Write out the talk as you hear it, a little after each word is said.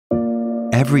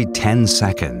Every 10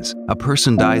 seconds, a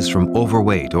person dies from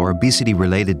overweight or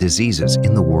obesity-related diseases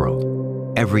in the world.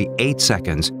 Every 8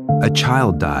 seconds, a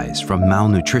child dies from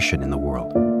malnutrition in the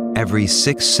world. Every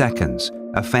 6 seconds,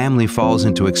 a family falls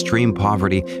into extreme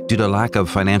poverty due to lack of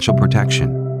financial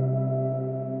protection.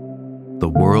 The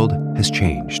world has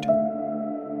changed.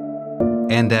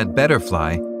 And at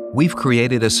Betterfly, we've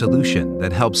created a solution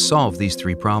that helps solve these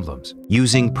 3 problems,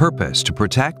 using purpose to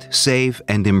protect, save,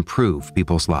 and improve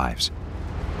people's lives.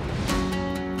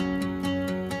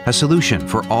 A solution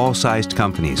for all-sized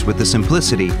companies with the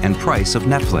simplicity and price of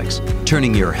Netflix,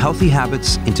 turning your healthy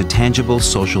habits into tangible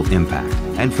social impact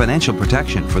and financial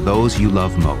protection for those you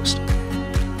love most.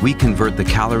 We convert the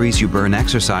calories you burn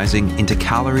exercising into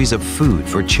calories of food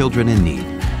for children in need.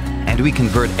 And we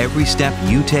convert every step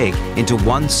you take into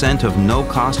 1 cent of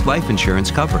no-cost life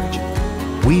insurance coverage.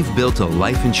 We've built a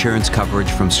life insurance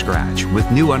coverage from scratch with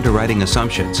new underwriting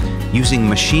assumptions using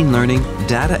machine learning,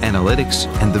 data analytics,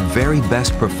 and the very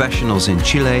best professionals in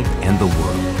Chile and the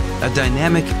world. A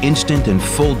dynamic, instant, and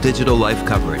full digital life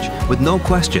coverage with no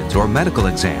questions or medical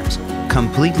exams,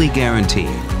 completely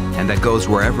guaranteed, and that goes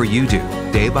wherever you do,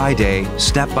 day by day,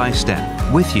 step by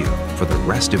step, with you for the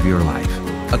rest of your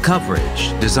life. A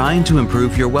coverage designed to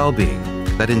improve your well-being,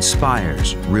 that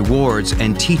inspires, rewards,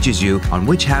 and teaches you on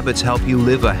which habits help you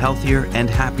live a healthier and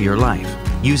happier life,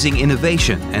 using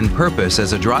innovation and purpose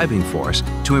as a driving force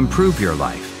to improve your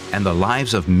life and the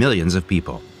lives of millions of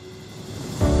people.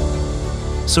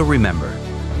 So remember,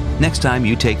 next time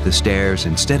you take the stairs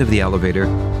instead of the elevator,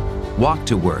 walk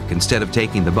to work instead of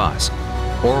taking the bus,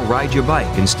 or ride your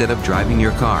bike instead of driving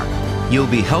your car, you'll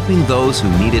be helping those who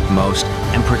need it most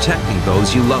and protecting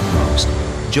those you love most.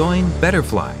 Join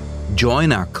Betterfly.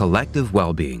 Join our collective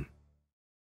well-being.